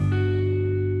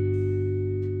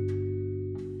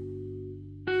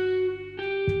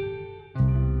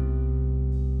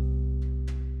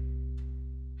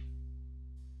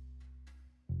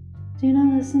Do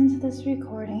not listen to this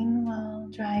recording while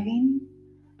driving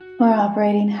or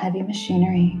operating heavy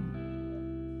machinery,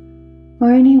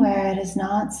 or anywhere it is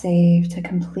not safe to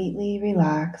completely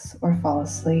relax or fall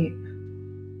asleep.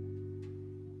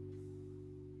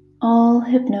 All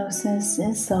hypnosis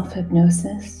is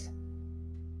self-hypnosis,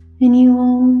 and you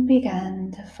will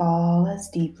begin to fall as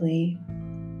deeply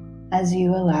as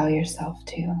you allow yourself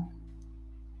to.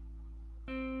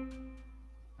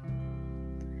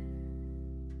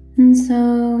 And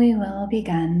so we will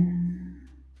begin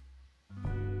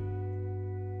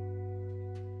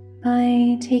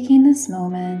by taking this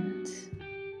moment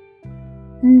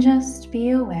and just be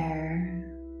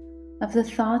aware of the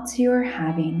thoughts you are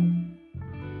having.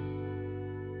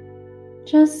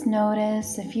 Just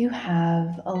notice if you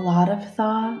have a lot of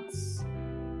thoughts,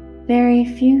 very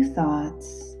few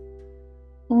thoughts,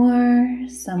 or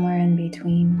somewhere in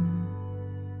between.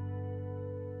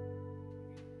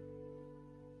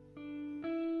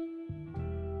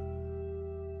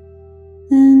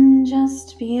 Then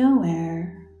just be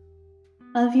aware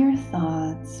of your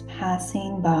thoughts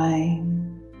passing by.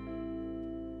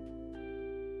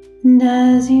 And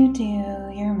as you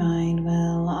do, your mind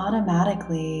will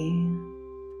automatically,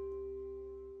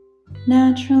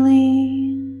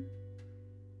 naturally,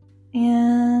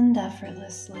 and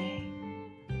effortlessly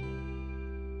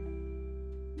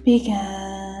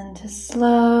begin to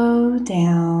slow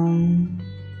down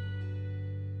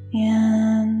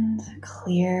and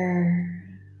clear.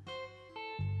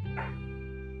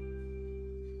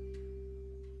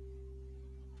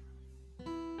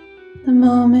 The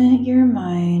moment your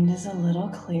mind is a little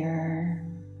clearer,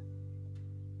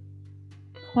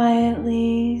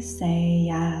 quietly say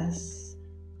yes.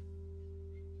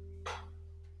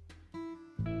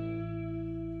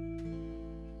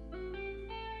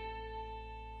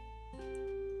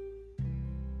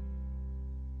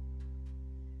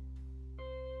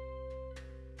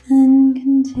 And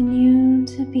continue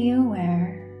to be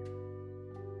aware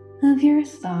of your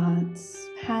thoughts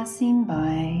passing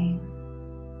by,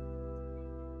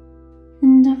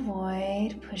 and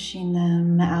avoid pushing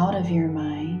them out of your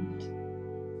mind.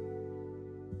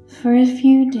 For if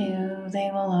you do,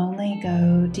 they will only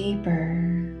go deeper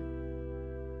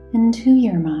into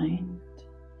your mind,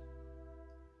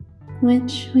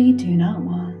 which we do not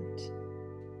want.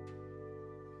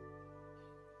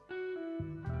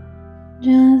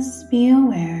 Just be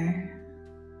aware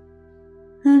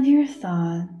of your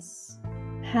thoughts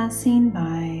passing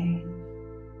by,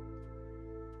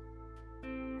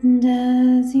 and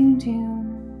as you do,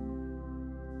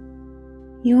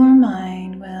 your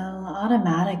mind will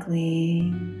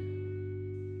automatically,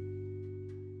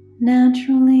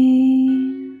 naturally,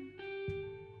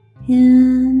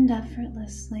 and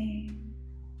effortlessly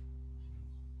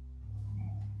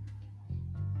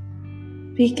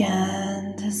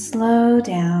begin to slow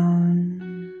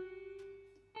down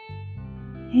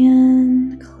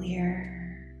and clear.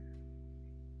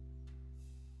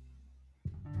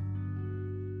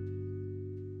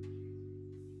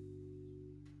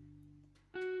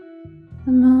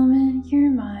 The moment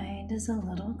your mind is a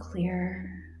little clearer,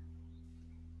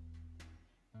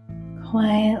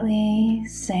 quietly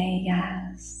say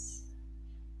yes.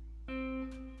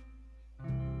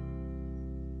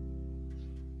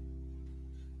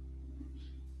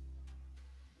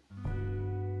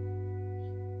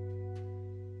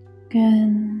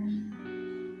 Good.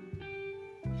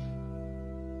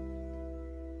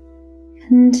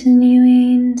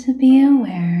 Continuing to be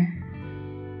aware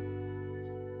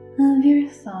of your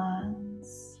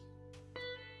thoughts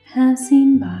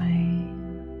passing by,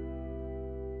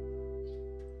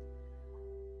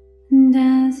 and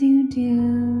as you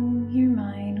do, your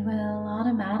mind will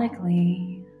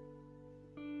automatically,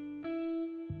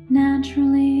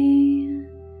 naturally,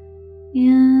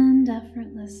 and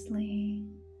effortlessly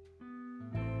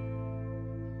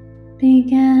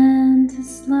begin to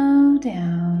slow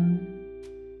down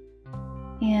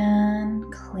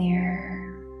and clear.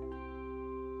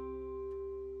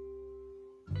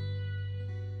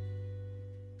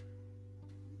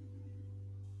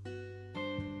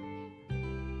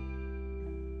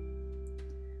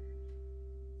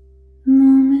 The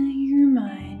moment your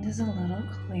mind is a little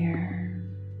clearer,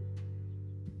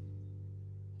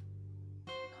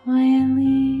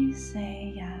 quietly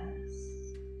say yes.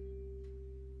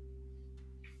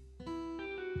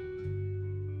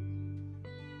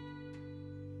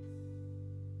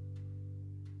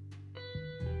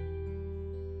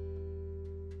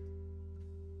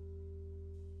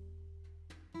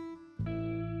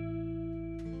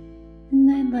 And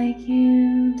I'd like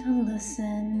you to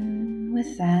listen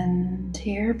within to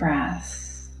your breath.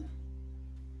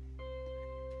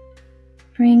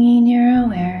 bringing your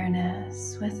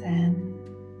awareness within.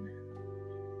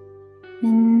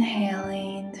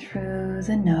 Inhaling through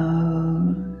the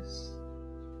nose,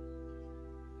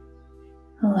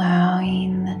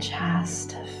 allowing the chest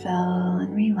to fill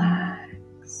and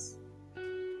relax,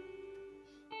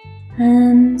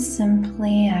 and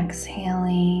simply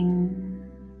exhaling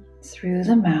through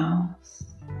the mouth.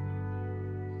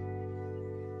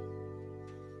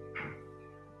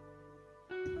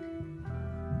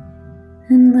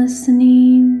 And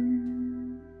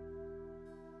listening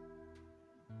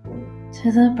to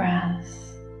the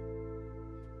breath,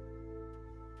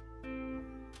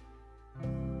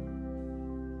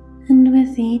 and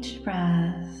with each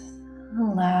breath,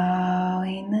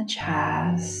 allowing the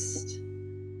chest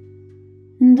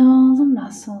and all the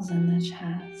muscles in the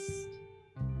chest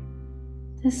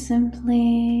to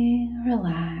simply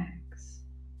relax.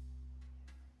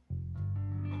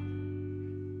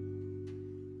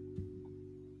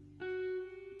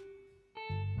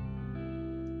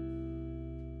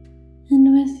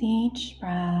 And with each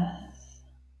breath,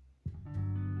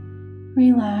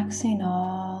 relaxing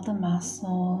all the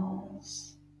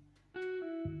muscles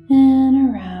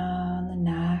in around the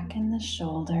neck and the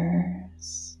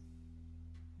shoulders,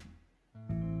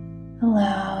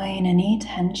 allowing any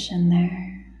tension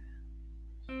there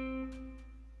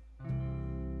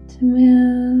to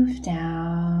move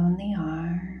down the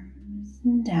arms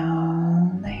and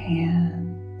down the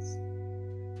hands,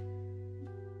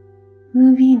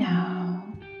 moving out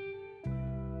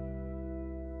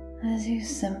as you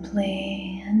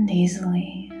simply and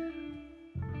easily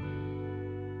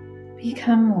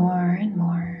become more and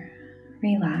more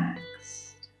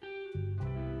relaxed.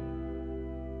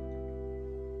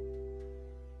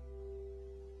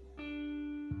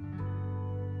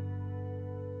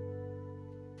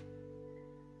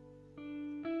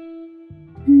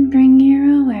 And bring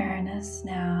your awareness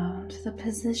now to the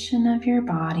position of your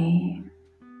body,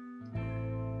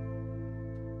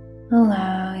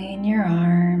 allowing your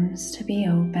arms to be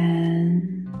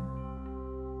open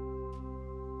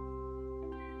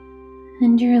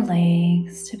and your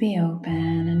legs to be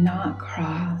open and not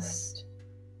crossed,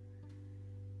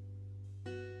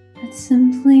 but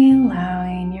simply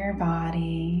allowing your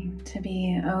body to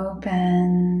be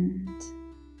opened,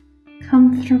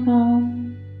 comfortable,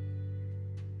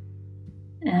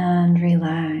 and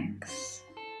relaxed.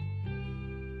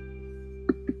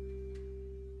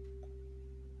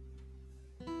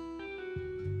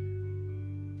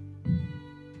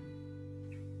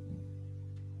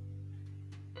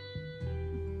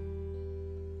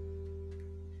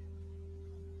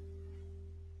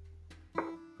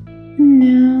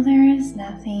 Now there is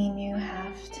nothing you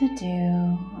have to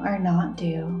do or not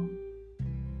do.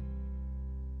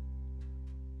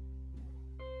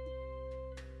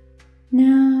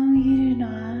 Now you do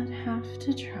not have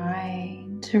to try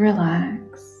to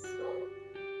relax.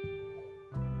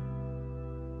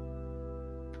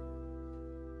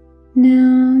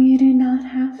 Now you do not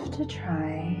have to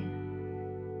try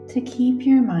to keep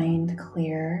your mind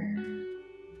clear.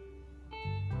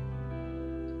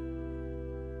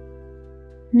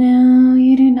 Now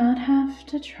you do not have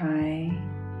to try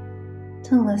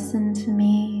to listen to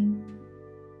me.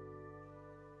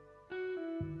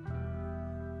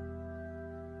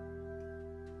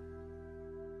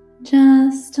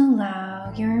 Just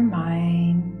allow your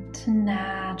mind to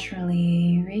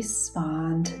naturally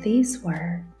respond to these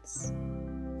words.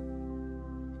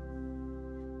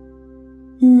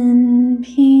 In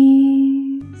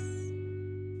peace,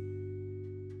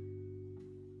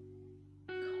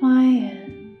 quiet,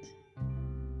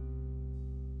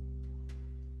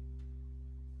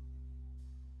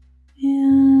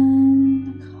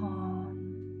 and calm.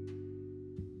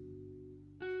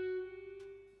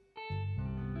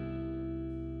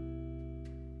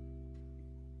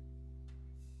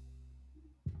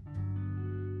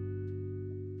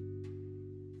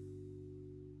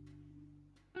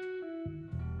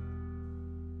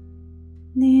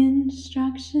 The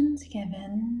instructions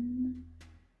given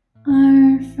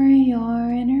are for your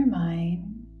inner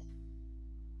mind,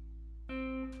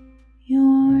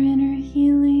 your inner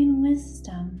healing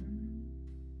wisdom,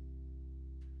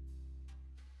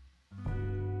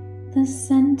 the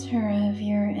center of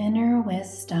your inner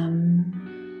wisdom,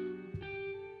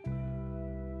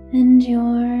 and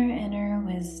your inner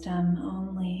wisdom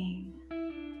only.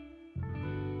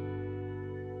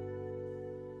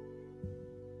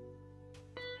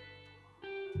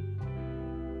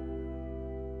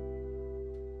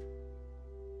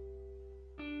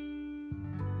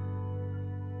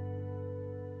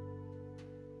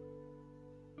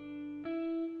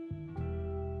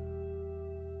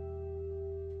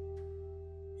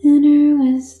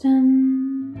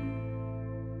 wisdom,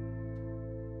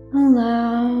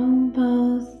 allow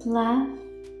both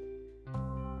left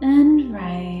and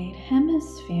right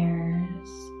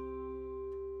hemispheres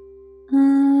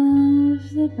of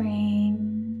the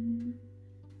brain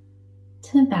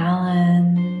to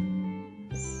balance.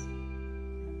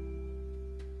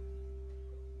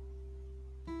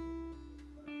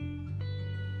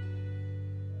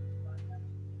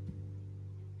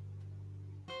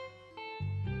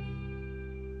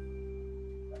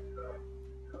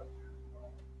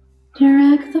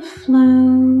 Direct the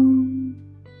flow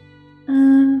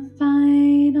of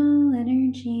vital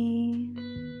energy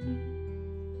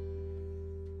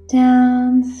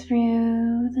down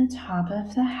through the top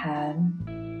of the head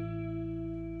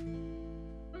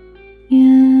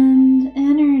and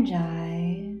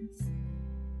energize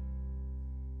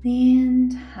the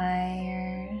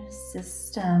entire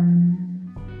system.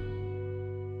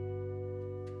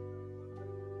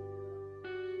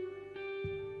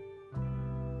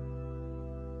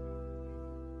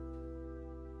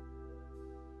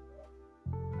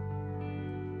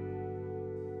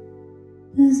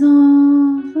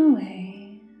 Dissolve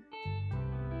away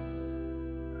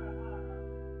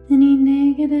any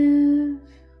negative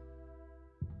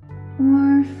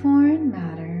or foreign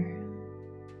matter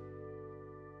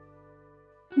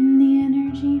in the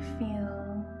energy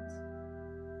field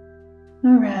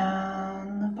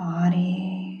around the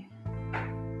body.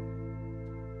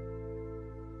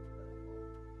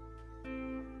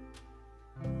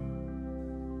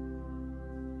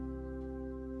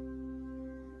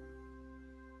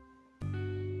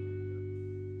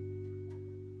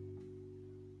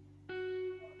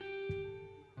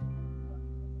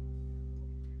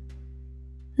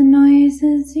 The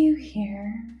noises you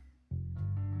hear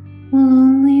will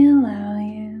only allow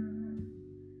you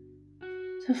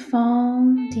to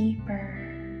fall deeper.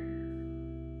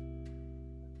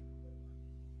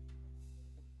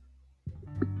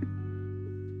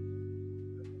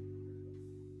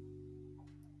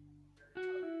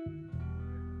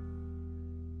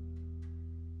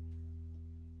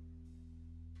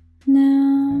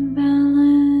 Now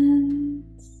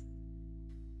balance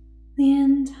the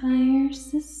entire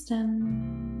system.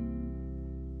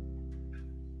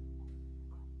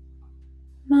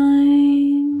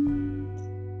 Mind,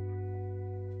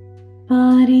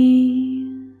 body,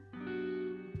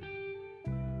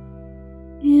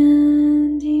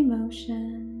 and emotions.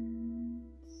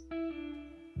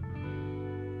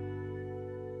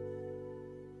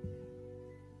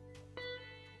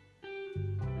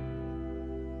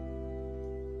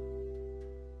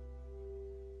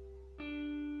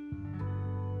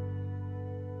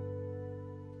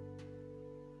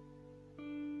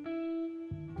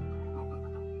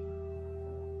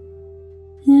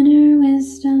 Inner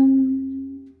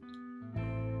wisdom,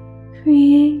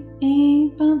 create a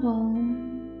bubble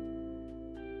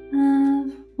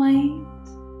of white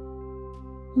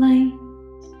light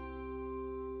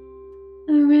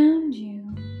around you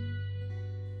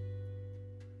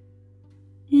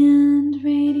and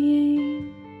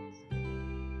radiate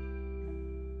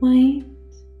white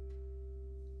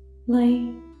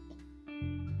light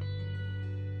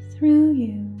through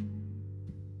you.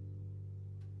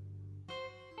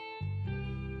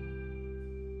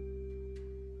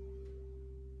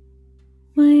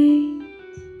 White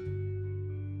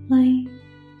light,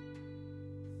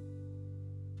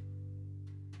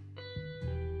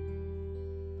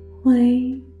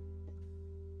 white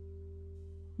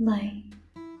light,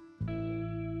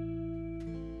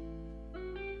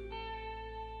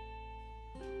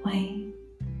 white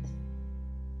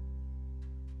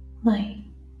light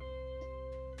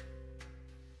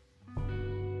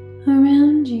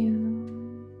around you.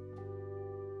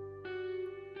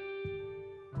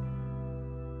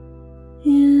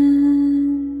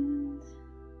 And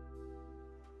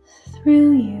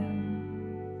through you.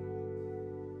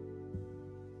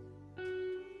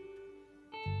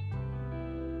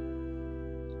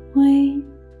 White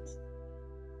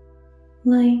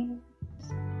light,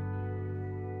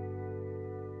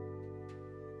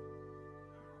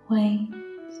 white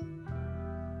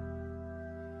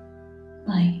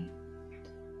light,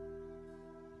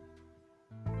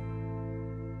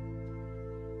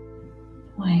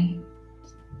 white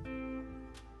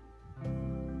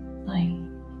light,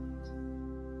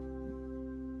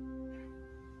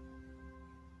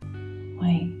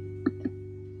 white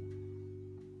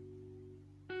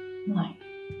light.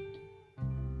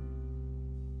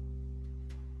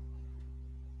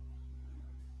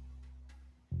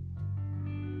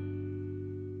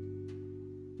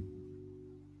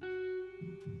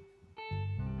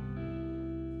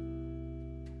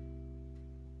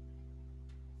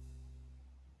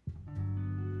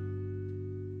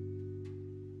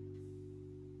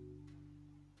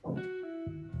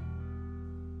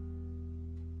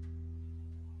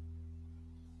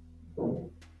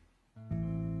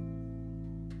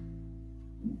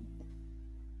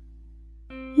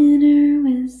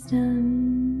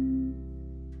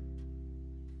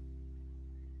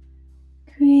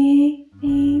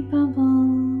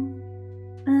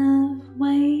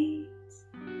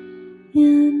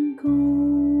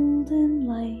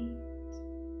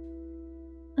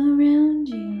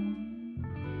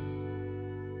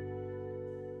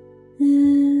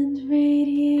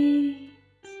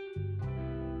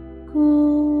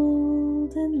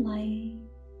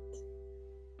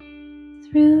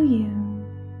 through you.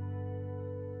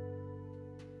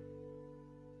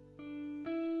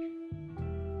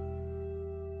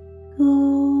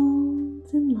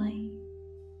 Golden light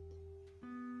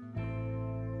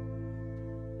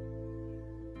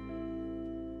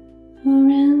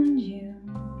around you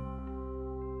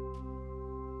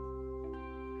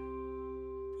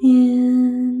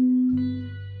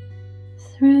and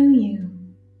through you.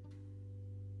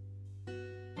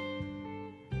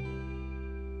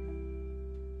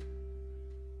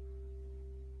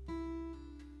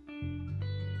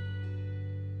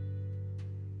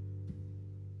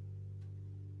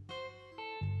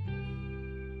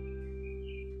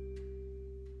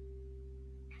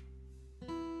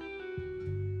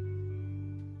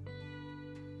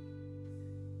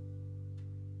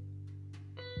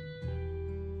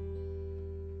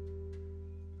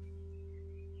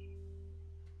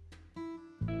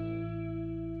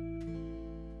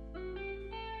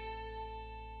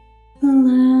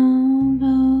 Allow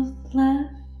both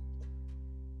left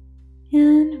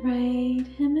and right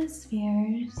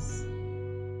hemispheres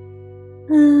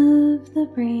of the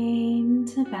brain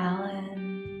to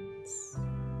balance.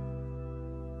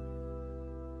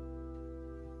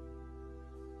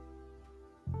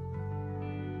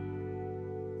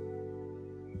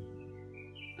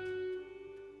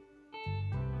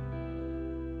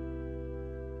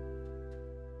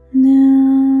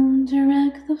 Now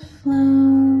direct the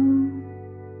flow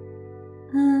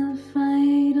of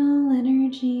vital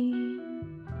energy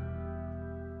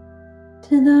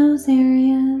to those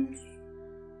areas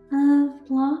of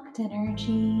blocked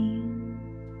energy,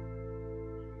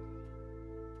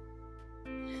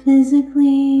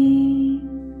 physically,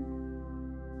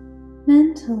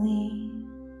 mentally,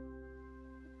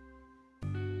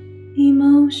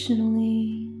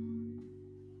 emotionally,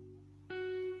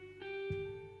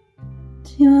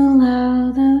 to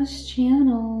allow those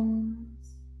channels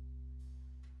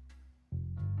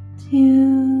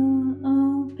to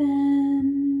open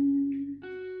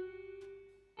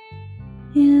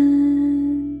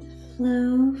and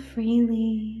flow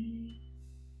freely.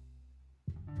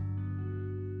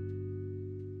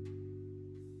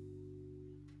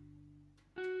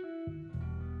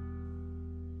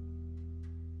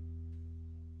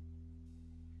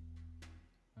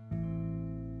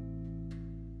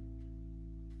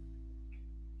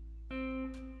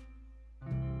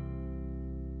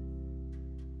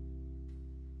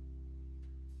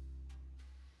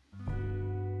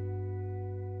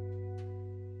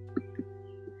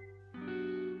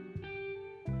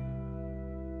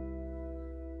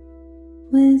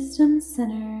 Wisdom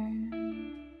Center.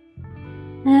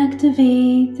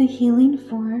 Activate the healing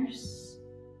force.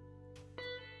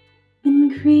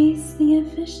 Increase the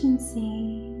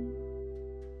efficiency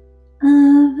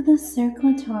of the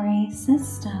circulatory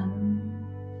system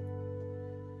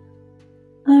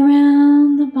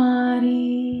around the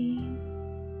body,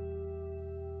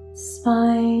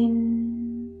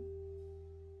 spine,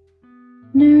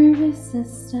 nervous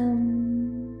system,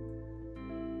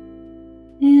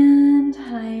 and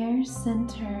higher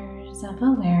centers of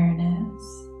awareness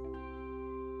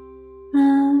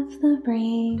of the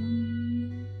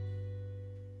brain.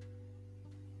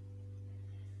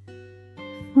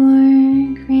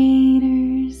 For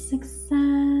greater success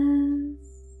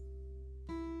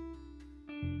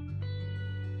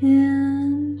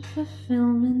and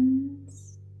fulfillment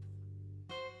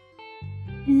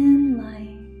in life.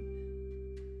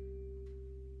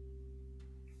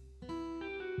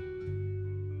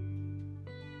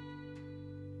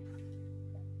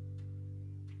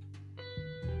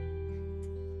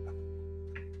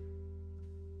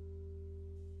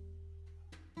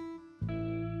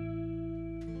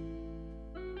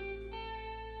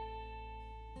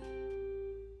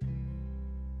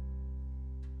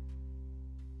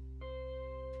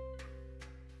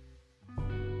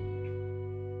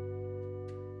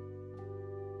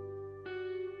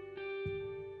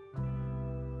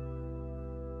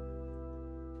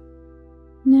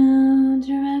 Now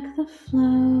direct the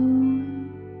flow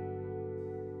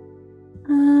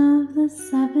of the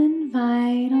 7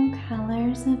 vital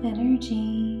colors of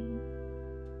energy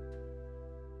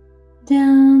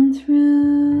down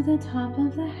through the top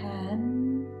of the head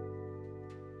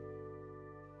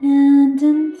and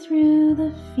in through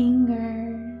the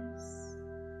fingers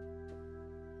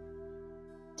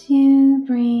to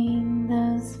bring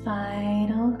those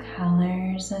vital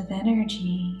colors of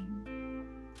energy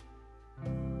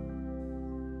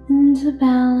into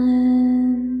balance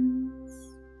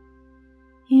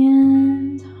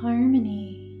and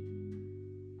harmony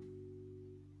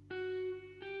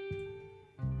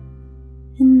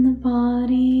in the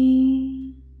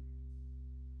body,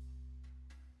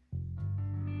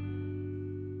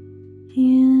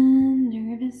 and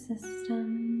nervous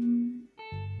system.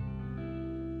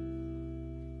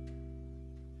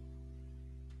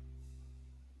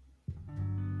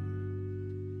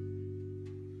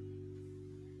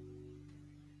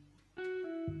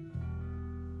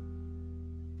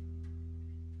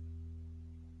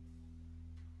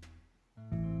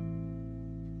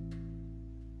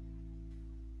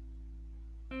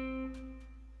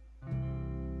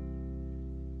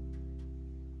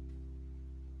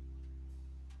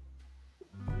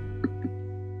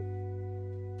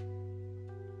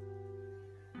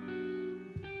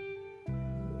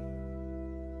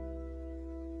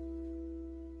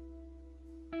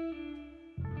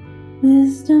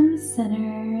 Wisdom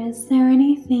Center, is there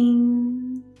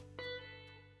anything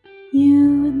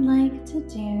you would like to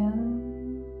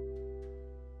do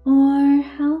or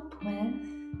help with?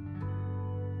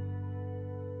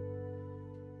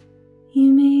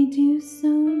 You may do so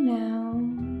now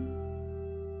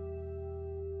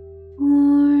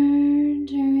or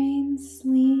during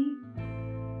sleep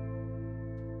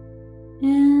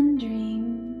and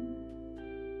dream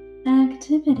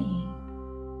activity.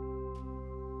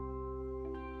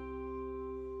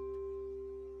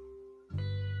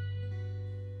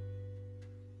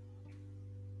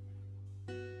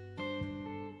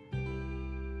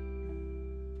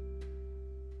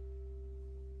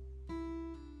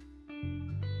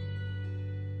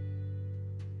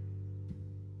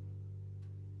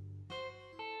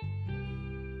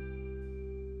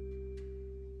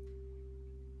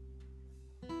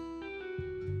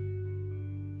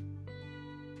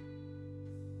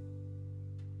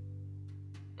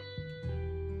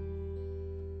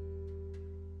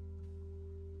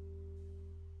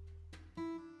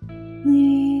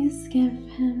 Please give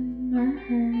him or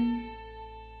her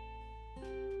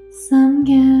some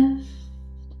gift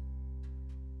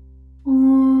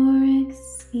or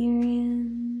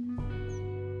experience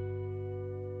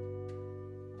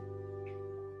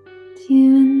to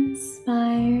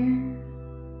inspire,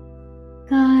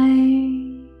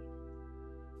 guide,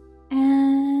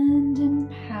 and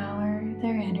empower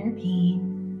their inner being.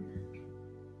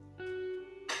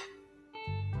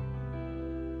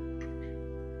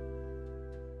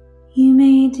 You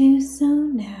may do so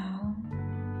now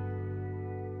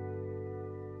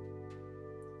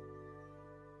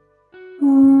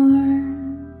or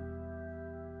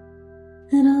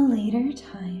at a later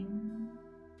time.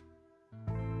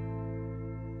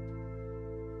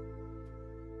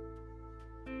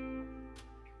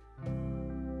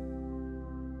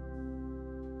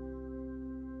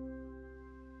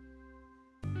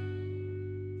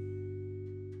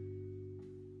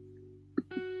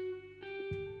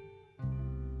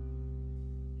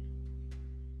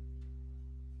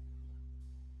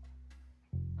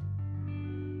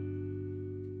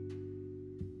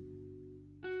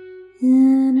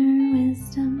 Inner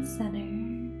Wisdom Center,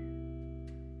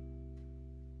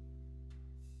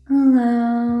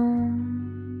 allow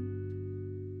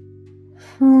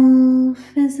full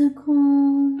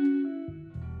physical,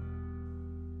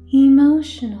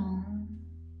 emotional,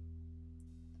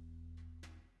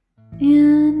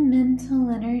 and mental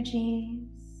energies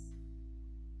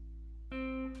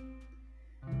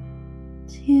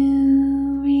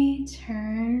to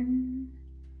return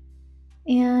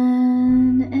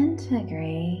and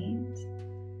integrate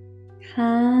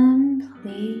completely.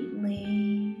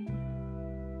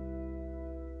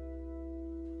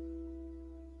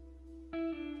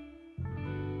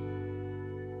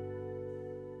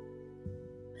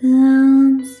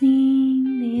 Balancing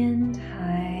the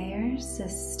entire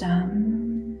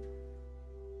system.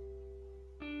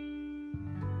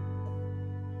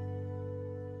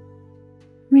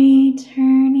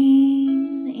 Returning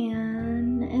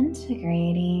and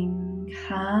integrating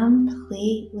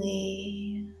completely.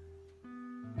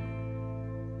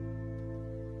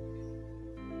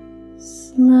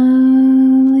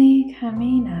 Slowly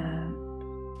coming up.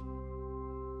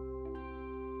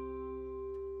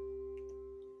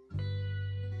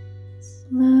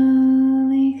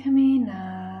 Slowly coming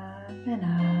up and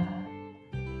up.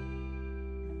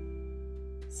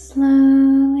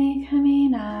 Slowly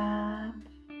coming up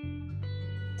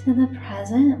to the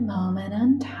present moment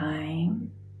in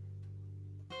time.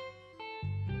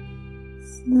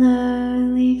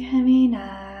 Slowly coming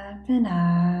up and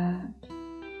up,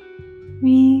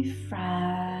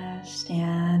 refreshed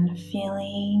and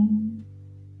feeling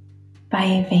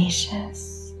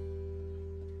vivacious.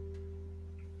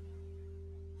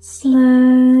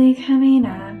 Slowly coming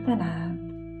up and up,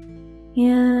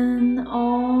 and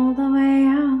all the way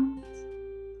out.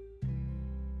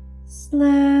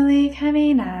 Slowly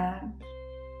coming up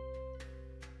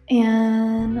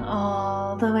and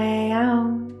all the way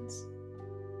out.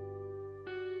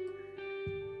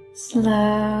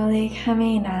 Slowly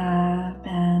coming up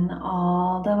and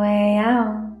all the way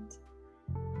out.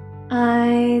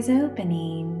 Eyes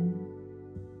opening,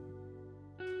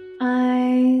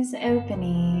 eyes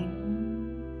opening,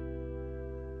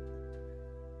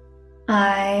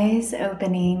 eyes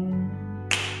opening.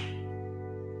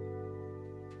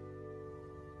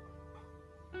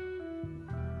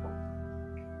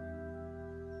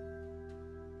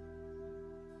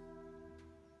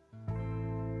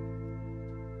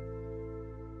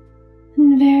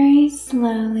 And very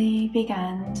slowly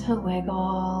begin to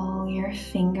wiggle your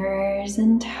fingers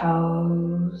and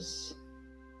toes.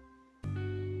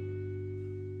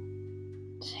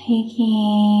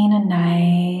 Taking a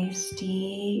nice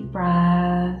deep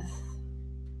breath.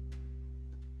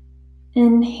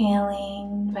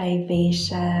 Inhaling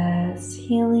vivacious,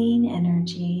 healing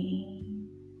energy.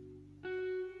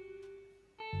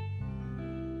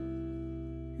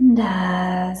 And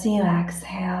as you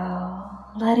exhale,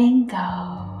 letting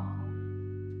go.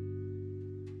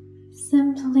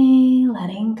 Simply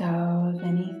letting go of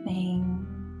anything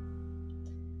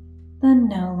that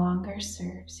no longer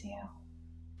serves you.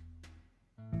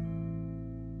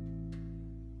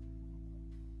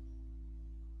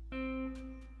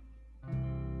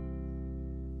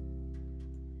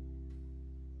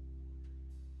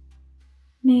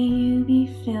 May you be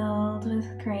filled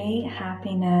with great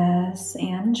happiness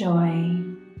and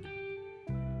joy.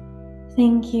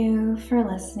 Thank you for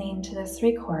listening to this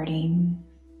recording.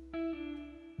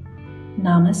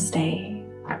 Namaste.